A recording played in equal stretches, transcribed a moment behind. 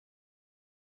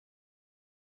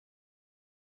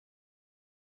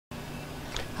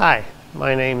Hi,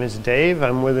 my name is Dave.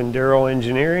 I'm with Enduro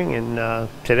Engineering, and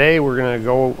today we're going to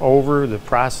go over the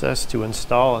process to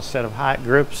install a set of hot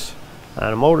grips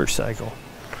on a motorcycle.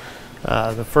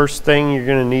 The first thing you're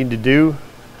going to need to do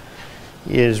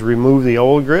is remove the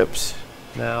old grips.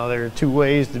 Now there are two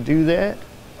ways to do that,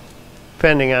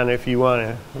 depending on if you want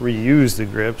to reuse the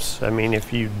grips. I mean,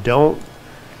 if you don't,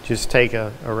 just take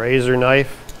a razor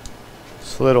knife,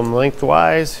 slit them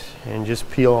lengthwise, and just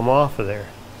peel them off of there.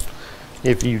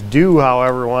 If you do,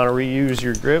 however, want to reuse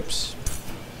your grips,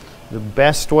 the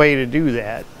best way to do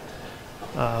that,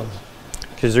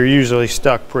 because they're usually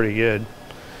stuck pretty good,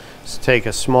 is take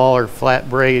a smaller flat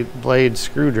blade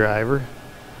screwdriver,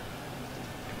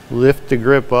 lift the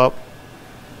grip up.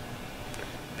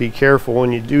 Be careful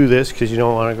when you do this because you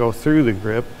don't want to go through the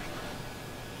grip.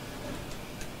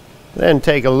 Then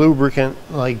take a lubricant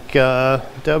like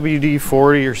WD-40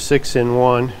 or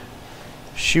 6-in-1,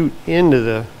 shoot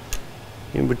into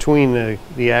in between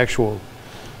the actual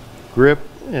grip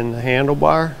and the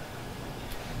handlebar,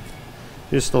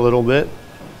 just a little bit.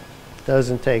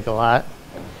 Doesn't take a lot.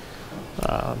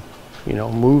 You know,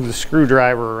 move the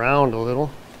screwdriver around a little.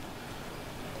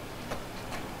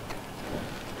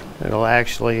 It'll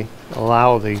actually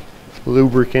allow the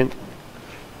lubricant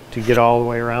to get all the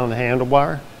way around the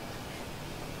handlebar.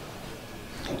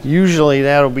 Usually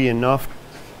that'll be enough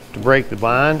to break the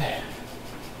bond,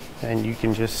 and you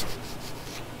can just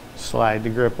slide the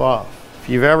grip off. If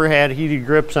you've ever had heated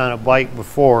grips on a bike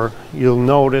before, you'll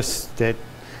notice that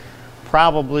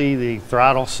probably the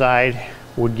throttle side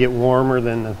would get warmer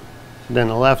than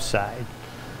the left side.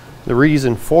 The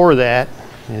reason for that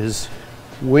is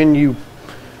when you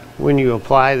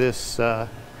apply this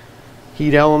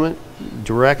heat element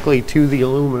directly to the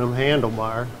aluminum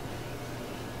handlebar,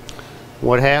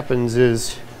 what happens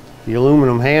is the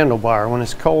aluminum handlebar, when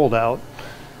it's cold out,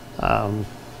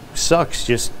 sucks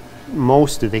just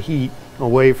most of the heat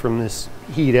away from this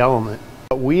heat element.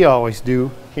 What we always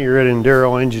do here at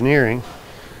Enduro Engineering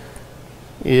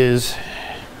is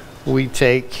we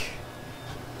take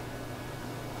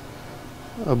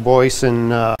a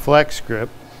Boyson flex grip,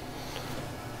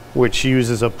 which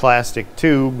uses a plastic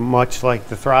tube much like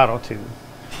the throttle tube.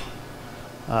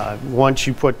 Once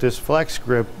you put this flex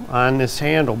grip on this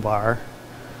handlebar,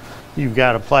 you've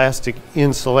got a plastic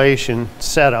insulation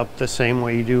set up the same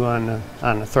way you do on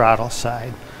the throttle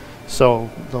side. So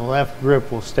the left grip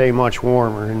will stay much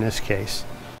warmer in this case.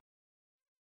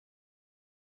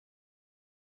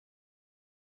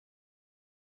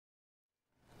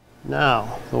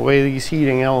 Now, the way these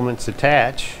heating elements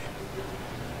attach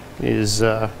is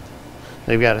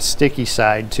they've got a sticky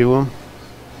side to them,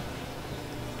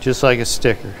 just like a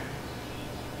sticker.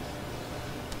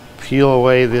 Peel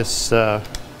away this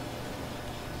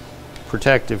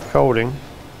protective coating.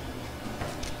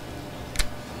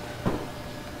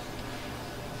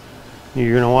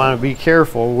 You're going to want to be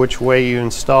careful which way you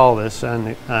install this on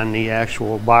the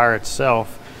actual bar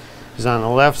itself, because on the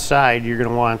left side you're going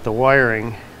to want the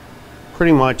wiring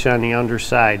pretty much on the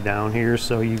underside down here,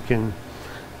 so you can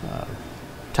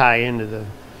tie into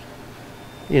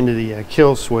the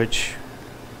kill switch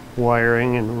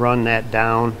wiring and run that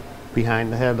down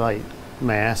behind the headlight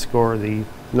mask or the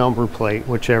number plate,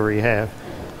 whichever you have.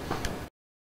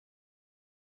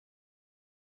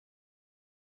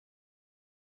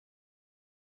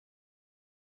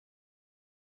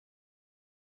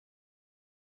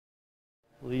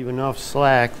 Leave enough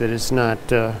slack that it's not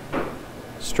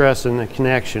stressing the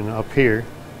connection up here.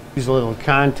 Use a little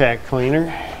contact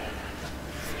cleaner.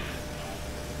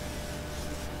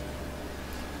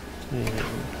 And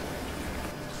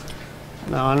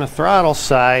now on the throttle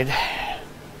side,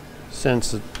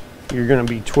 since you're going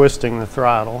to be twisting the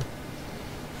throttle,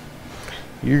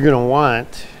 you're going to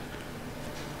want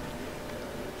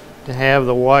to have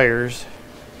the wires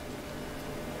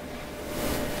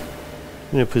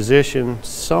in a position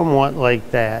somewhat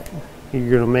like that. You're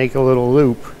going to make a little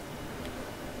loop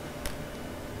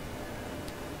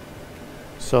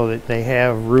so that they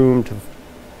have room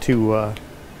to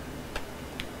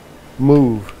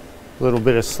move. A little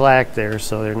bit of slack there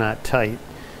so they're not tight.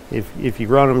 If you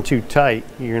run them too tight,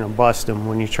 you're going to bust them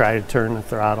when you try to turn the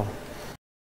throttle.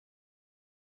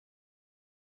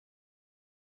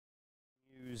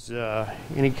 Use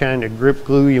any kind of grip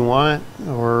glue you want,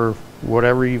 or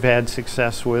whatever you've had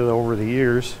success with over the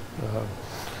years.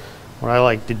 What I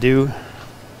like to do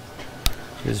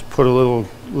is put a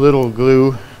little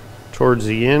glue towards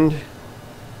the end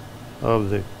of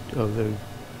the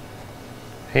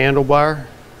handlebar.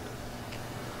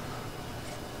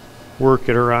 Work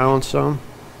it around some.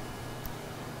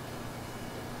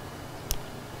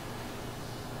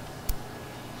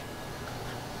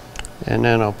 And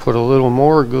then I'll put a little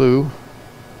more glue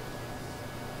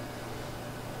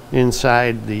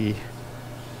inside the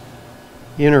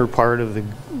inner part of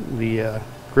the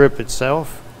grip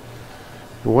itself.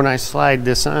 When I slide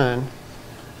this on,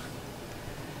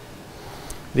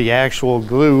 the actual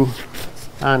glue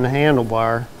on the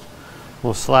handlebar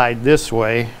will slide this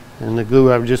way, and the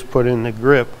glue I've just put in the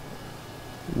grip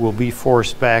will be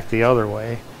forced back the other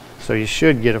way. So you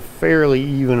should get a fairly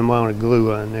even amount of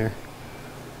glue on there.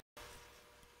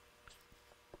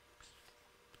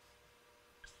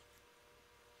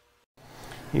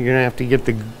 You're going to have to get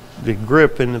the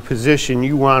grip in the position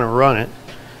you want to run it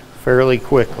fairly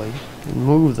quickly.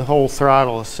 Move the whole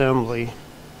throttle assembly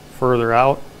further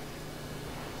out,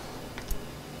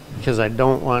 because I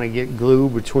don't want to get glue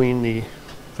between the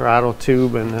throttle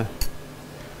tube and the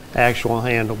actual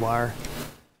handlebar.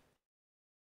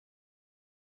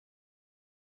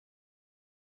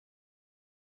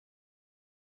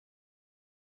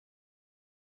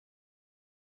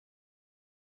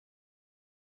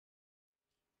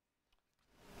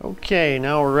 Okay,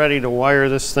 now we're ready to wire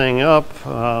this thing up.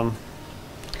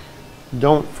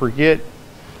 Don't forget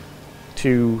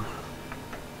to,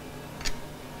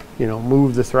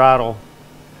 move the throttle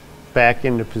back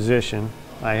into position.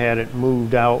 I had it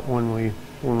moved out when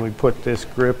we put this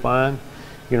grip on.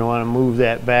 You're going to want to move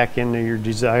that back into your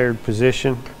desired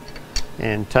position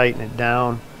and tighten it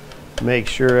down. Make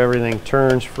sure everything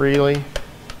turns freely,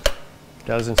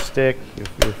 doesn't stick.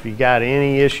 If you got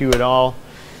any issue at all,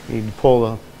 you need to pull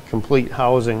the complete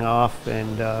housing off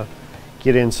and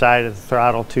get inside of the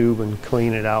throttle tube and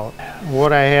clean it out.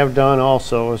 What I have done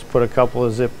also is put a couple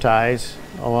of zip ties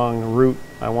along the route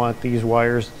I want these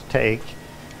wires to take,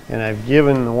 and I've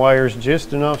given the wires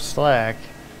just enough slack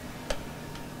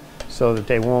so that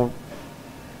they won't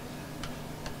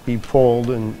be pulled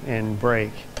and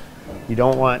break. You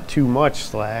don't want too much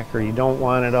slack, or you don't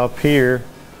want it up here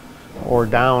or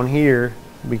down here,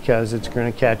 because it's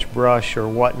going to catch brush or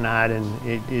whatnot,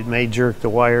 and it may jerk the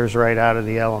wires right out of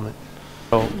the element.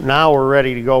 So now we're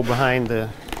ready to go behind the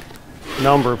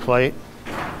number plate.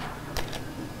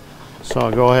 So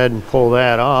I'll go ahead and pull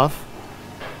that off.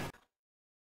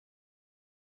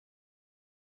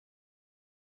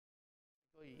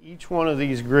 Each one of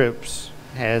these grips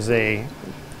has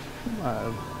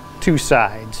two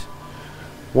sides.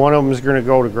 One of them is going to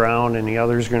go to ground and the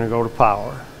other is going to go to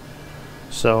power.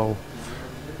 So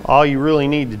all you really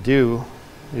need to do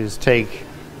is take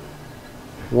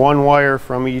one wire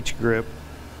from each grip,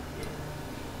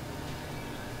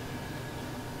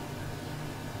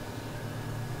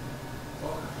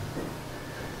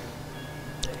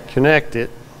 connect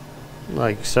it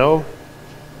like so.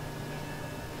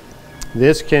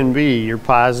 This can be your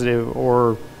positive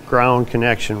or ground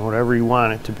connection, whatever you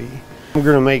want it to be. I'm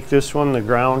going to make this one the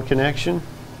ground connection,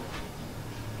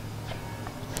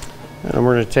 and I'm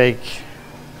going to take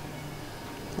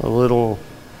a little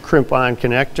crimp-on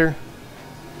connector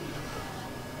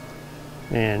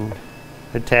and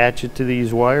attach it to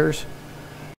these wires.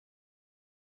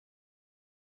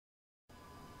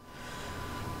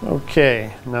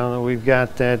 Okay, now that we've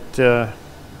got that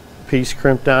piece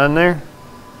crimped on there,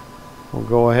 we'll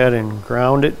go ahead and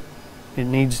ground it. It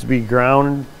needs to be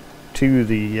grounded to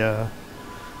the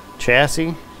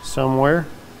chassis somewhere.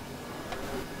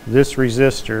 This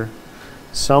resistor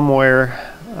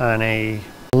somewhere on a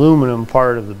aluminum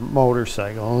part of the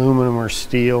motorcycle, aluminum or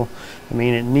steel. I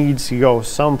mean, it needs to go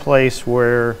someplace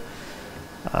where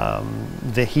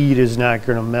the heat is not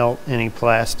going to melt any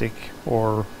plastic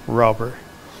or rubber,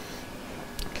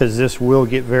 because this will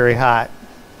get very hot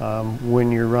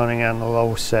when you're running on the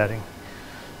low setting.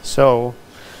 So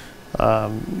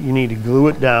you need to glue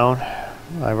it down.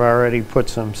 I've already put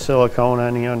some silicone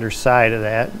on the underside of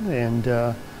that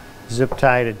and zip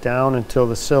tied it down until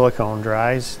the silicone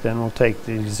dries. Then we'll take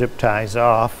the zip ties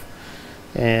off,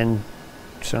 and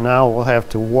so now we'll have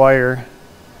to wire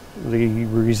the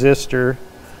resistor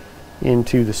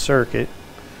into the circuit.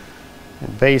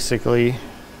 And basically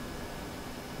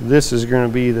this is going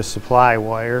to be the supply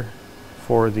wire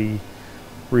for the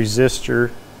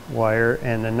resistor wire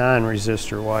and the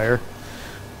non-resistor wire.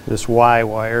 This Y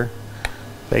wire,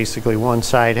 basically one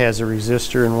side has a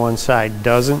resistor and one side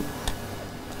doesn't.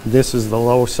 This is the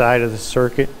low side of the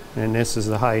circuit and this is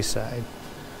the high side.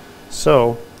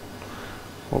 So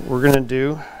what we're going to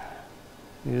do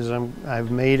is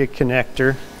I've made a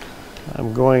connector.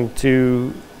 I'm going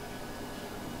to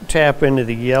tap into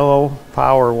the yellow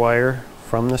power wire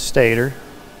from the stator.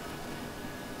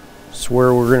 It's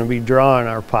where we're going to be drawing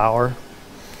our power.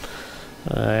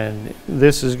 And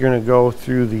this is going to go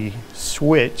through the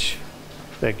switch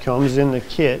that comes in the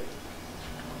kit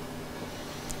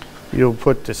you'll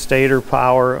put the stator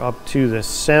power up to the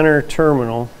center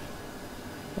terminal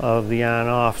of the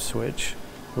on-off switch,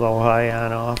 low, high,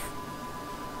 on-off,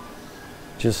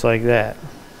 just like that.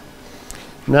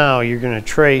 Now you're going to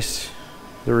trace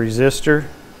the resistor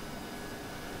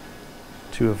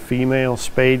to a female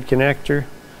spade connector.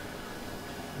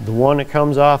 The one that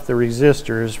comes off the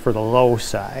resistor is for the low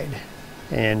side,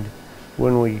 and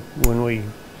when we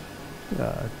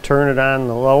turn it on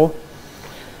the low,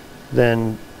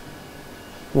 then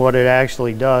what it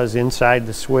actually does inside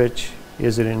the switch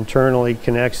is it internally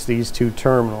connects these two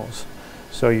terminals.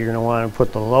 So you're going to want to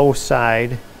put the low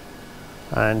side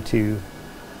onto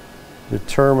the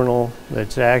terminal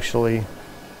that's actually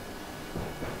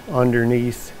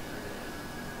underneath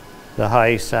the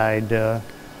high side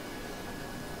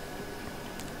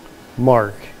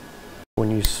mark.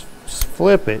 When you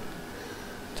flip it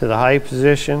to the high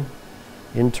position,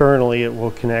 internally it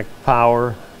will connect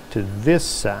power to this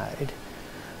side,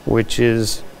 which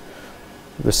is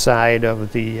the side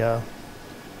of the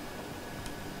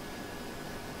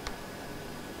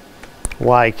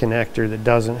Y connector that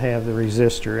doesn't have the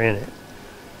resistor in it,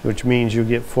 which means you'll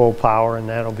get full power, and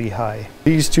that'll be high.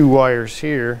 These two wires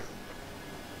here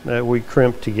that we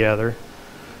crimped together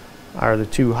are the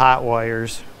two hot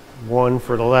wires, one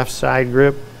for the left side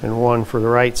grip and one for the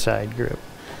right side grip.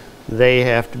 They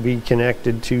have to be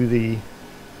connected to the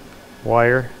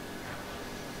wire,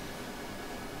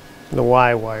 the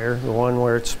Y wire, the one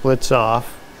where it splits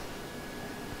off,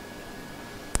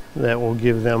 that will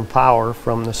give them power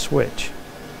from the switch.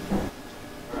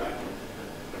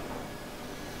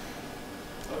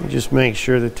 You just make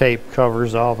sure the tape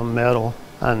covers all the metal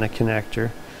on the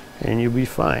connector and you'll be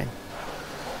fine.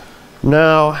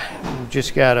 Now we've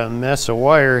just got a mess of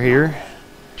wire here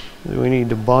that we need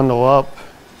to bundle up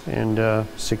and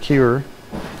secure.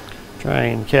 Try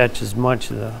and catch as much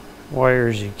of the wire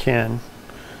as you can.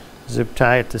 Zip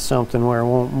tie it to something where it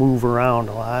won't move around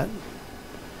a lot,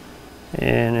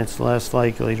 and it's less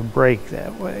likely to break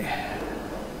that way.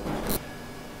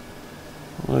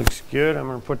 Looks good. I'm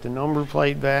going to put the number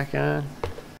plate back on.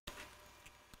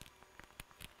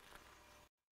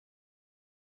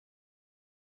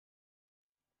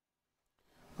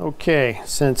 Okay,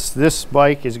 since this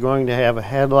bike is going to have a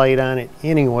headlight on it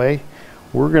anyway,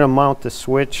 we're going to mount the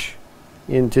switch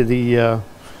into the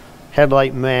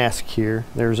headlight mask here.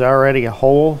 There's already a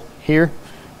hole here.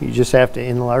 You just have to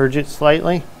enlarge it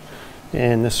slightly,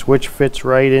 and the switch fits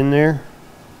right in there.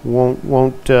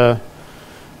 Won't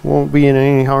be in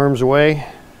any harm's way.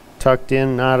 Tucked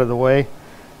in, out of the way.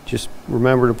 Just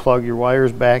remember to plug your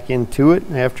wires back into it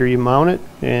after you mount it,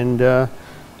 and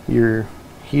your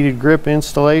heated grip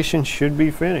installation should be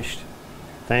finished.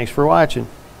 Thanks for watching.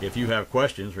 If you have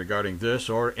questions regarding this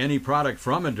or any product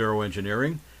from Enduro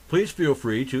Engineering, please feel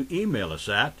free to email us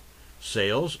at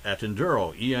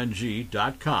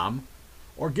sales@enduroeng.com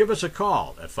or give us a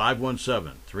call at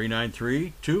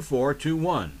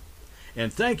 517-393-2421.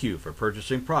 And thank you for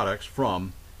purchasing products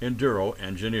from Enduro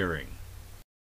Engineering.